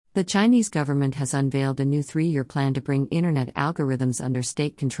The Chinese government has unveiled a new 3-year plan to bring internet algorithms under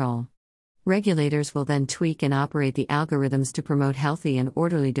state control. Regulators will then tweak and operate the algorithms to promote healthy and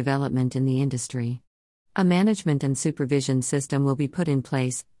orderly development in the industry. A management and supervision system will be put in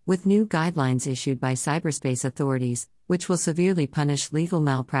place, with new guidelines issued by cyberspace authorities, which will severely punish legal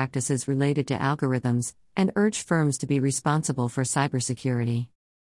malpractices related to algorithms, and urge firms to be responsible for cybersecurity.